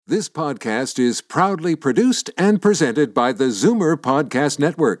This podcast is proudly produced and presented by the Zoomer Podcast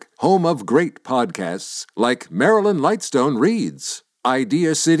Network, home of great podcasts like Marilyn Lightstone Reads,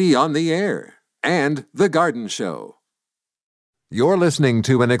 Idea City on the Air, and The Garden Show. You're listening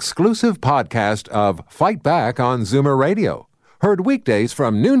to an exclusive podcast of Fight Back on Zoomer Radio. Heard weekdays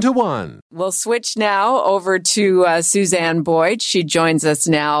from noon to 1. We'll switch now over to Suzanne Boyd. She joins us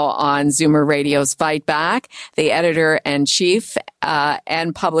now on Zoomer Radio's Fight Back, the editor-in-chief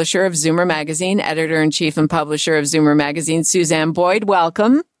and publisher of Zoomer Magazine, editor-in-chief and publisher of Zoomer Magazine, Suzanne Boyd.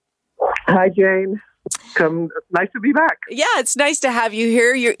 Welcome. Hi, Jane. Nice to be back. Yeah, it's nice to have you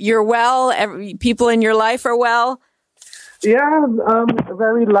here. You're well. People in your life are well. Yeah, I'm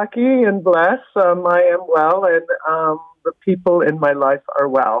very lucky and blessed. I am well, and the people in my life are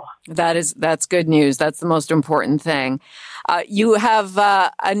well. That's good news. That's the most important thing. You have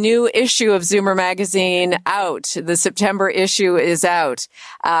a new issue of Zoomer Magazine out. The September issue is out.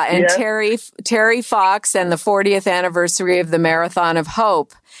 And yes. Terry Fox and the 40th anniversary of the Marathon of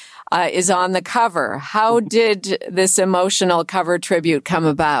Hope is on the cover. How did this emotional cover tribute come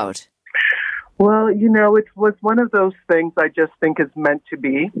about? Well, it was one of those things I just think is meant to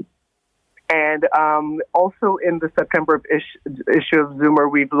be. And also in the September issue of Zoomer,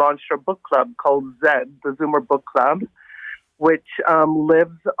 we've launched a book club called Zed, the Zoomer Book Club, which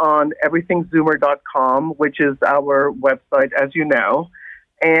lives on everythingzoomer.com, which is our website, as you know.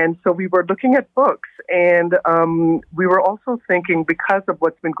 And so we were looking at books, and we were also thinking, because of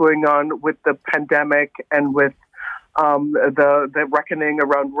what's been going on with the pandemic and with the reckoning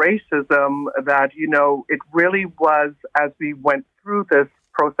around racism, that, it really was, as we went through this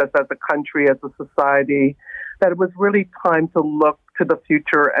process as a country, as a society, that it was really time to look to the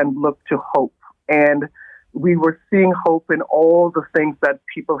future and look to hope. And we were seeing hope in all the things that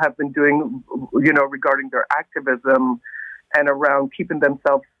people have been doing, regarding their activism and around keeping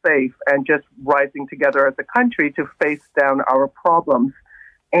themselves safe and just rising together as a country to face down our problems.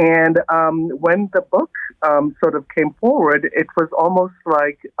 And when the book sort of came forward, it was almost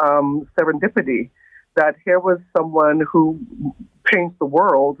like serendipity, that here was someone who changed the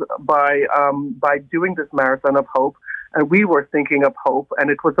world by doing this Marathon of Hope, and we were thinking of hope, and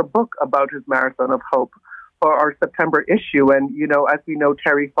it was a book about his Marathon of Hope for our September issue. And, as we know,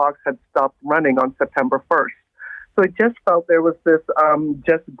 Terry Fox had stopped running on September 1st. So it just felt there was this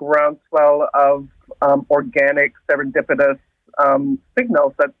just groundswell of organic, serendipitous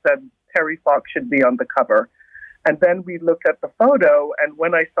signals that said Terry Fox should be on the cover. And then we looked at the photo, and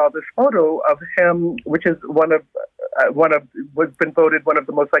when I saw this photo of him, which is was been voted one of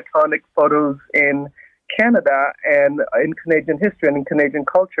the most iconic photos in Canada and in Canadian history and in Canadian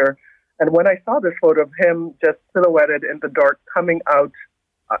culture, and when I saw this photo of him just silhouetted in the dark, coming out,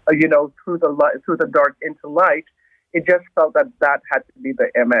 through the dark into light, it just felt that had to be the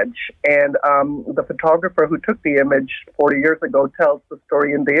image. And the photographer who took the image 40 years ago tells the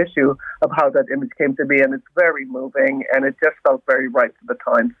story in the issue of how that image came to be. And it's very moving, and it just felt very right to the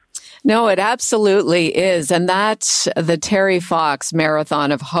times. No, it absolutely is. And that, the Terry Fox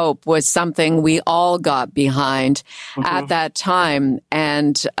Marathon of Hope, was something we all got behind at that time.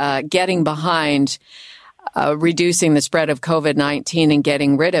 And getting behind reducing the spread of COVID-19 and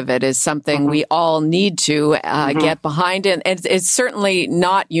getting rid of it is something we all need to get behind. And it's certainly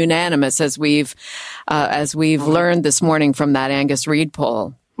not unanimous, as we've learned this morning from that Angus Reid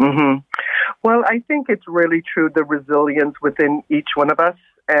poll. Well, I think it's really true, the resilience within each one of us.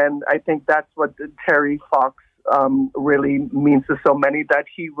 And I think that's what Terry Fox really means to so many, that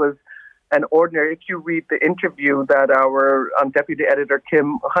he was an ordinary. If you read the interview that our deputy editor,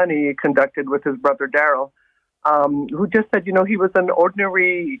 Kim Honey, conducted with his brother, Daryl, who just said, he was an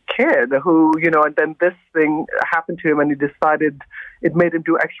ordinary kid who, and then this thing happened to him, and he decided it made him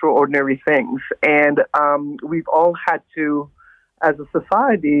do extraordinary things. And we've all had to, as a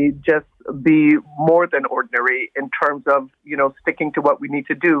society, just be more than ordinary in terms of, sticking to what we need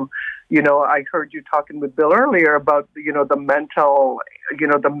to do. I heard you talking with Bill earlier about, the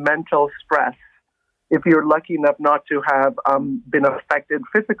mental stress. If you're lucky enough not to have been affected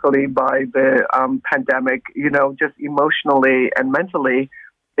physically by the pandemic, just emotionally and mentally,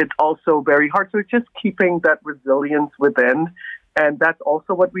 it's also very hard. So it's just keeping that resilience within. And that's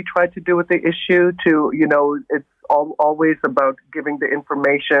also what we try to do with the issue to, it's always about giving the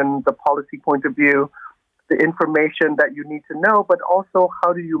information, the policy point of view, the information that you need to know, but also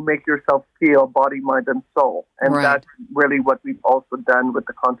how do you make yourself feel, body, mind, and soul. And that's really what we've also done with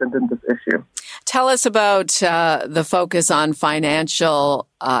the content in this issue. Tell us about the focus on financial,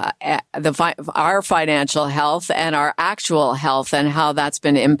 our financial health and our actual health, and how that's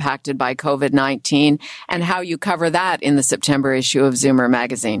been impacted by COVID-19, and how you cover that in the September issue of Zoomer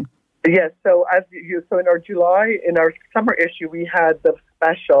magazine. Yes, so in our summer issue, we had the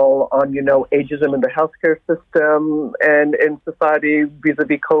special on, ageism in the healthcare system and in society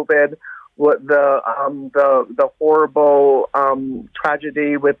vis-a-vis COVID, what the horrible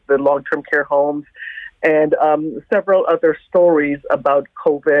tragedy with the long-term care homes, and several other stories about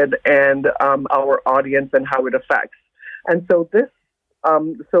COVID and our audience and how it affects. And so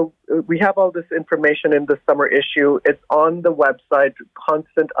so we have all this information in the summer issue. It's on the website,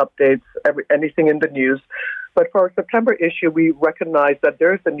 constant updates, anything in the news. But for our September issue, we recognize that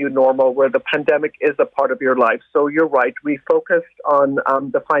there's a new normal where the pandemic is a part of your life. So you're right. We focused on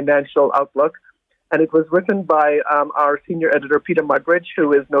the financial outlook, and it was written by our senior editor, Peter Muggeridge,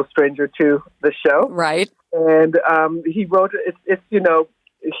 who is no stranger to the show. Right. And he wrote it.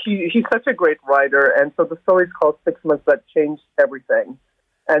 He's such a great writer, and so the story is called 6 Months That Changed Everything.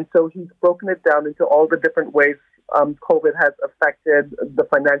 And so he's broken it down into all the different ways COVID has affected the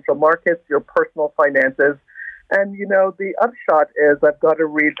financial markets, your personal finances. And, the upshot is, I've got to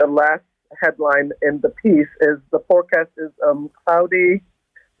read the last headline in the piece, is the forecast is cloudy.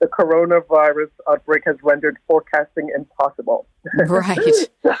 The coronavirus outbreak has rendered forecasting impossible. Right.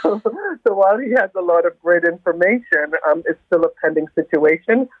 So while he has a lot of great information, it's still a pending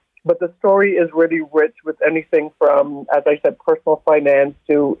situation. But the story is really rich with anything from, as I said, personal finance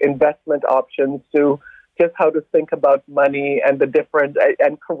to investment options to just how to think about money and the different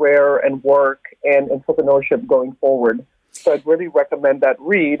and career and work and entrepreneurship going forward. So I'd really recommend that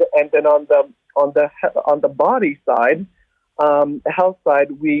read. And then on the body side, health side,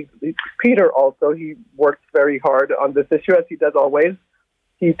 Peter also, he works very hard on this issue, as he does always.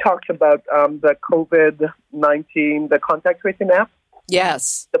 He talks about the COVID-19, the contact tracing app.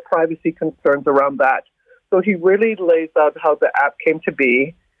 Yes. The privacy concerns around that. So he really lays out how the app came to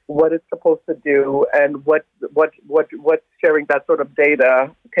be, what it's supposed to do, and what sharing that sort of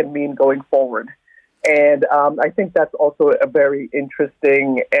data can mean going forward. And I think that's also a very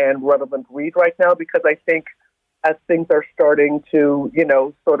interesting and relevant read right now, because I think as things are starting to,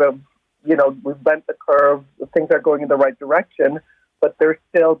 we've bent the curve, things are going in the right direction, but there's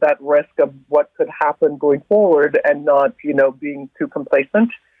still that risk of what could happen going forward and not, being too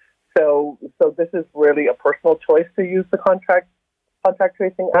complacent. So this is really a personal choice to use the contact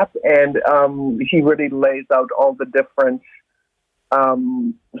tracing app, and he really lays out all the different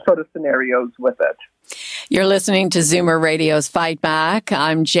sort of scenarios with it. You're listening to Zoomer Radio's Fight Back.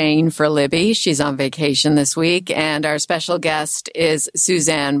 I'm Jane for Libby. She's on vacation this week. And our special guest is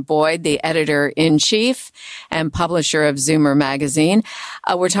Suzanne Boyd, the editor-in-chief and publisher of Zoomer magazine.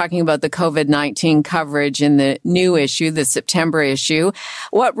 We're talking about the COVID-19 coverage in the new issue, the September issue.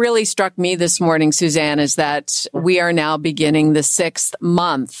 What really struck me this morning, Suzanne, is that we are now beginning the 6th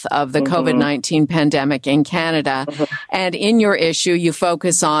month of the COVID-19 pandemic in Canada. And in your issue, you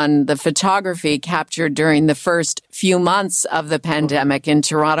focus on the photography captured during the first few months of the pandemic in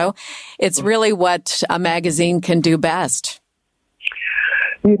Toronto. It's really what a magazine can do best.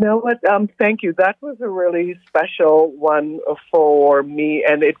 You know what? Thank you. That was a really special one for me,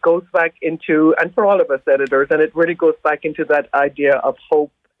 and it goes back into, and for all of us editors, and it really goes back into that idea of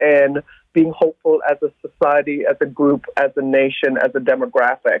hope and being hopeful as a society, as a group, as a nation, as a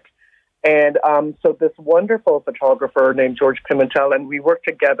demographic. And so this wonderful photographer named George Pimentel, and we worked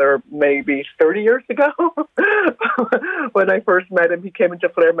together maybe 30 years ago when I first met him. He came into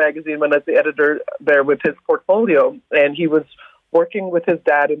Flair magazine when I was the editor there with his portfolio, and he was working with his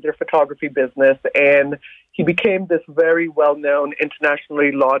dad in their photography business, and he became this very well-known,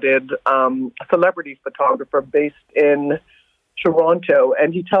 internationally lauded celebrity photographer based in Toronto.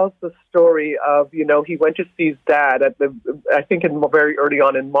 And he tells the story of, he went to see his dad I think very early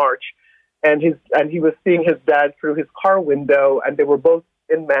on in March, and he was seeing his dad through his car window, and they were both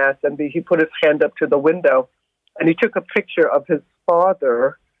in masks, and he put his hand up to the window, and he took a picture of his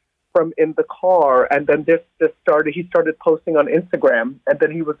father from in the car, and then he started posting on Instagram, and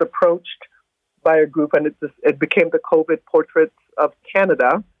then he was approached by a group, and it became the COVID Portraits of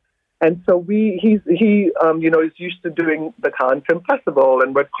Canada. And so he's used to doing the Cannes Film Festival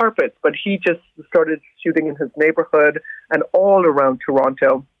and red carpets, but he just started shooting in his neighborhood and all around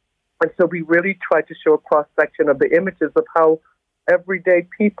Toronto. And so we really tried to show a cross-section of the images of how everyday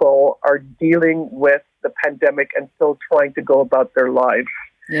people are dealing with the pandemic and still trying to go about their lives.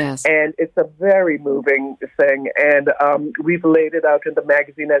 Yes. And it's a very moving thing. And we've laid it out in the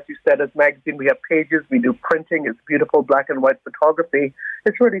magazine, as you said. As magazine, we have pages, we do printing. It's beautiful black and white photography.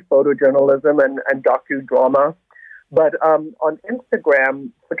 It's really photojournalism and docudrama. But on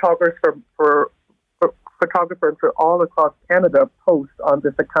Instagram, photographers for all across Canada post on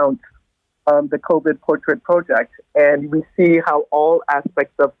this account, the COVID Portrait Project, and we see how all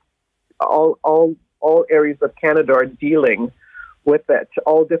aspects of all areas of Canada are dealing with it.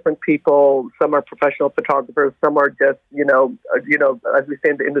 All different people. Some are professional photographers. Some are just as we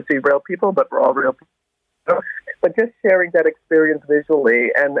say in the industry, real people. But we're all real people. But just sharing that experience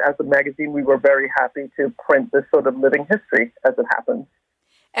visually, and as a magazine, we were very happy to print this sort of living history as it happens.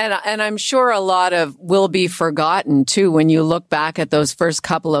 And I'm sure a lot of will be forgotten, too, when you look back at those first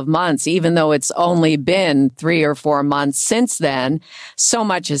couple of months, even though it's only been 3 or 4 months since then. So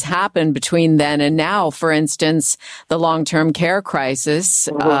much has happened between then and now. For instance, the long-term care crisis,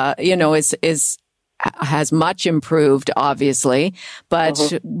 has much improved, obviously,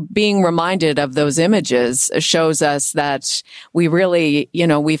 but being reminded of those images shows us that we really,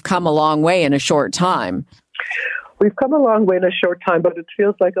 we've come a long way in a short time. We've come a long way in a short time, but it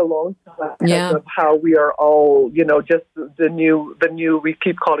feels like a long time because of how we are all, just the new, we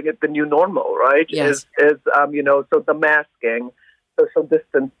keep calling it the new normal, right? Yes. So the masking, social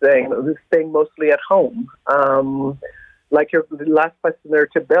distancing, staying mostly at home. Like your last question there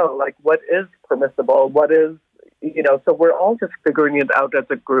to Bill, like what is permissible? What is, so we're all just figuring it out as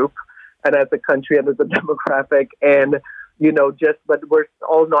a group and as a country and as a demographic and, but we're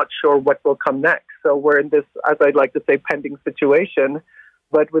all not sure what will come next. So we're in this, as I'd like to say, pending situation.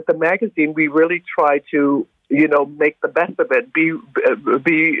 But with the magazine, we really try to, make the best of it,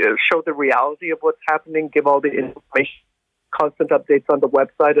 show the reality of what's happening, give all the information, constant updates on the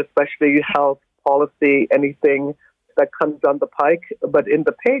website, especially health, policy, anything that comes down the pike. But in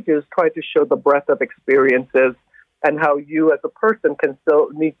the pages, try to show the breadth of experiences and how you as a person can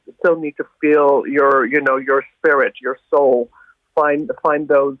still need to feel your spirit, your soul, find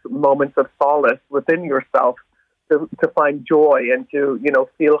those moments of solace within yourself to find joy and to,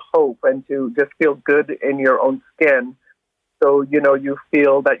 feel hope and to just feel good in your own skin. So, you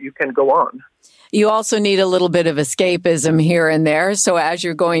feel that you can go on. You also need a little bit of escapism here and there. So as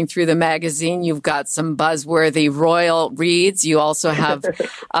you're going through the magazine, you've got some buzzworthy royal reads. You also have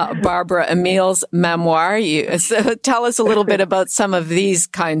Barbara Amile's memoir. So tell us a little bit about some of these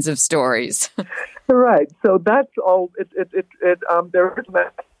kinds of stories. Right. So that's all. There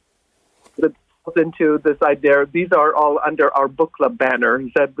is into this idea. These are all under our book club banner,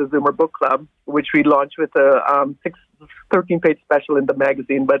 the Zoomer Book Club, which we launched with a 13-page special in the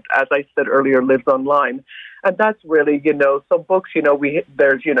magazine, but as I said earlier, lives online. And that's really, so books,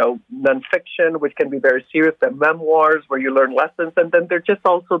 there's, nonfiction, which can be very serious, the memoirs where you learn lessons, and then there's just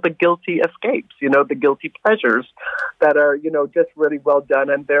also the guilty escapes, the guilty pleasures that are, just really well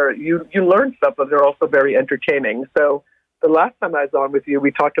done. And you learn stuff, but they're also very entertaining. So the last time I was on with you, we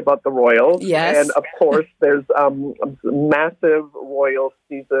talked about the Royals. Yes. And of course, there's a massive Royal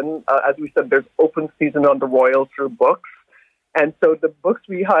season. As we said, there's open season on the Royals through books. And so the books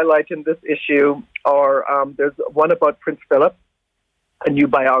we highlight in this issue are, there's one about Prince Philip, a new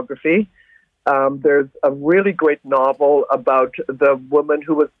biography. There's a really great novel about the woman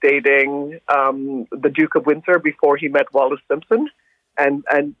who was dating the Duke of Windsor before he met Wallis Simpson.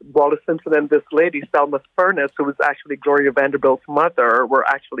 And Wallis Simpson and this lady, Selma Furness, who was actually Gloria Vanderbilt's mother, were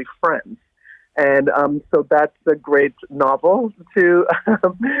actually friends. And so that's a great novel to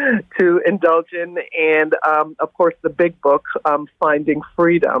indulge in. And, of course, the big book, Finding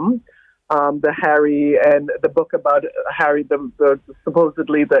Freedom, the Harry and the book about Harry, the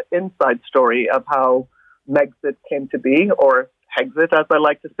supposedly the inside story of how Megxit came to be, or Hexit, as I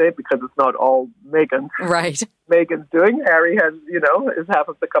like to say, because it's not all Meghan. Right. Meghan's doing. Harry has, is half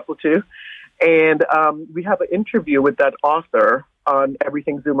of the couple too. And we have an interview with that author on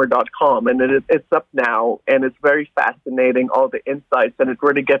everythingzoomer.com, and it's up now, and it's very fascinating, all the insights, and it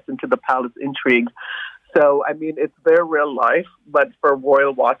really gets into the palace intrigue. So, I mean, it's their real life, but for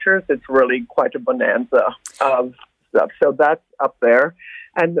royal watchers, it's really quite a bonanza of stuff. So that's up there.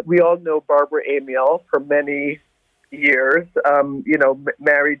 And we all know Barbara Amiel for many years,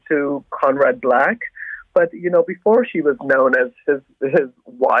 married to Conrad Black. But, before she was known as his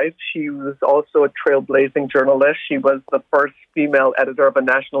wife, she was also a trailblazing journalist. She was the first female editor of a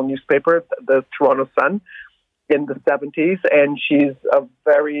national newspaper, the Toronto Sun, in the 70s. And she's a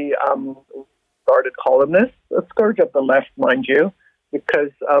very regarded columnist, a scourge of the left, mind you,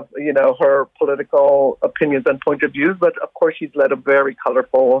 because of, her political opinions and point of views. But, of course, she's led a very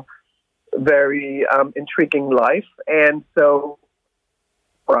colorful, very intriguing life. And so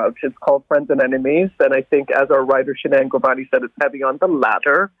approach. It's called Friends and Enemies, and I think, as our writer Shanann Gravani said, it's heavy on the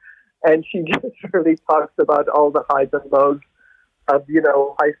latter. And she just really talks about all the highs and lows of,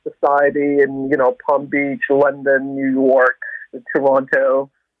 high society in, Palm Beach, London, New York, Toronto,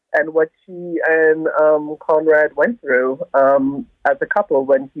 and what she and Conrad went through as a couple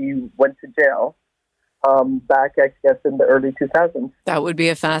when he went to jail back, I guess, in the early 2000s. That would be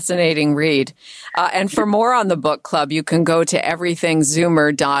a fascinating read. And for more on the book club, you can go to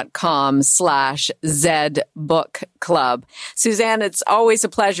everythingzoomer.com/ZBookClub. Suzanne, it's always a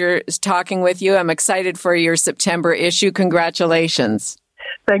pleasure talking with you. I'm excited for your September issue. Congratulations.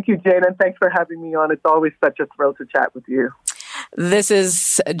 Thank you, Jane, and thanks for having me on. It's always such a thrill to chat with you. This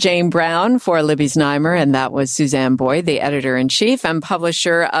is Jane Brown for Libby Znaimer, and that was Suzanne Boyd, the editor-in-chief and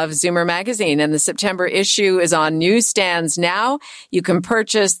publisher of Zoomer Magazine. And the September issue is on newsstands now. You can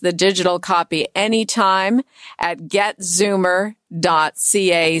purchase the digital copy anytime at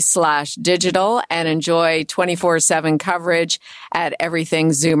getzoomer.ca/digital and enjoy 24/7 coverage at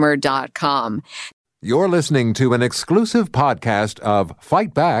everythingzoomer.com. You're listening to an exclusive podcast of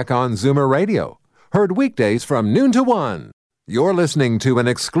Fight Back on Zoomer Radio, heard weekdays from noon to 1. You're listening to an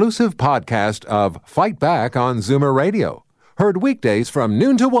exclusive podcast of Fight Back on Zoomer Radio, heard weekdays from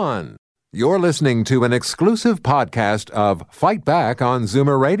noon to 1. You're listening to an exclusive podcast of Fight Back on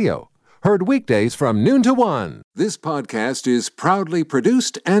Zoomer Radio, heard weekdays from noon to 1. This podcast is proudly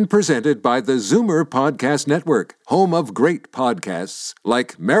produced and presented by the Zoomer Podcast Network, home of great podcasts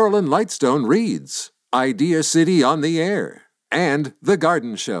like Marilyn Lightstone Reads, Idea City on the Air, and The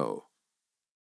Garden Show.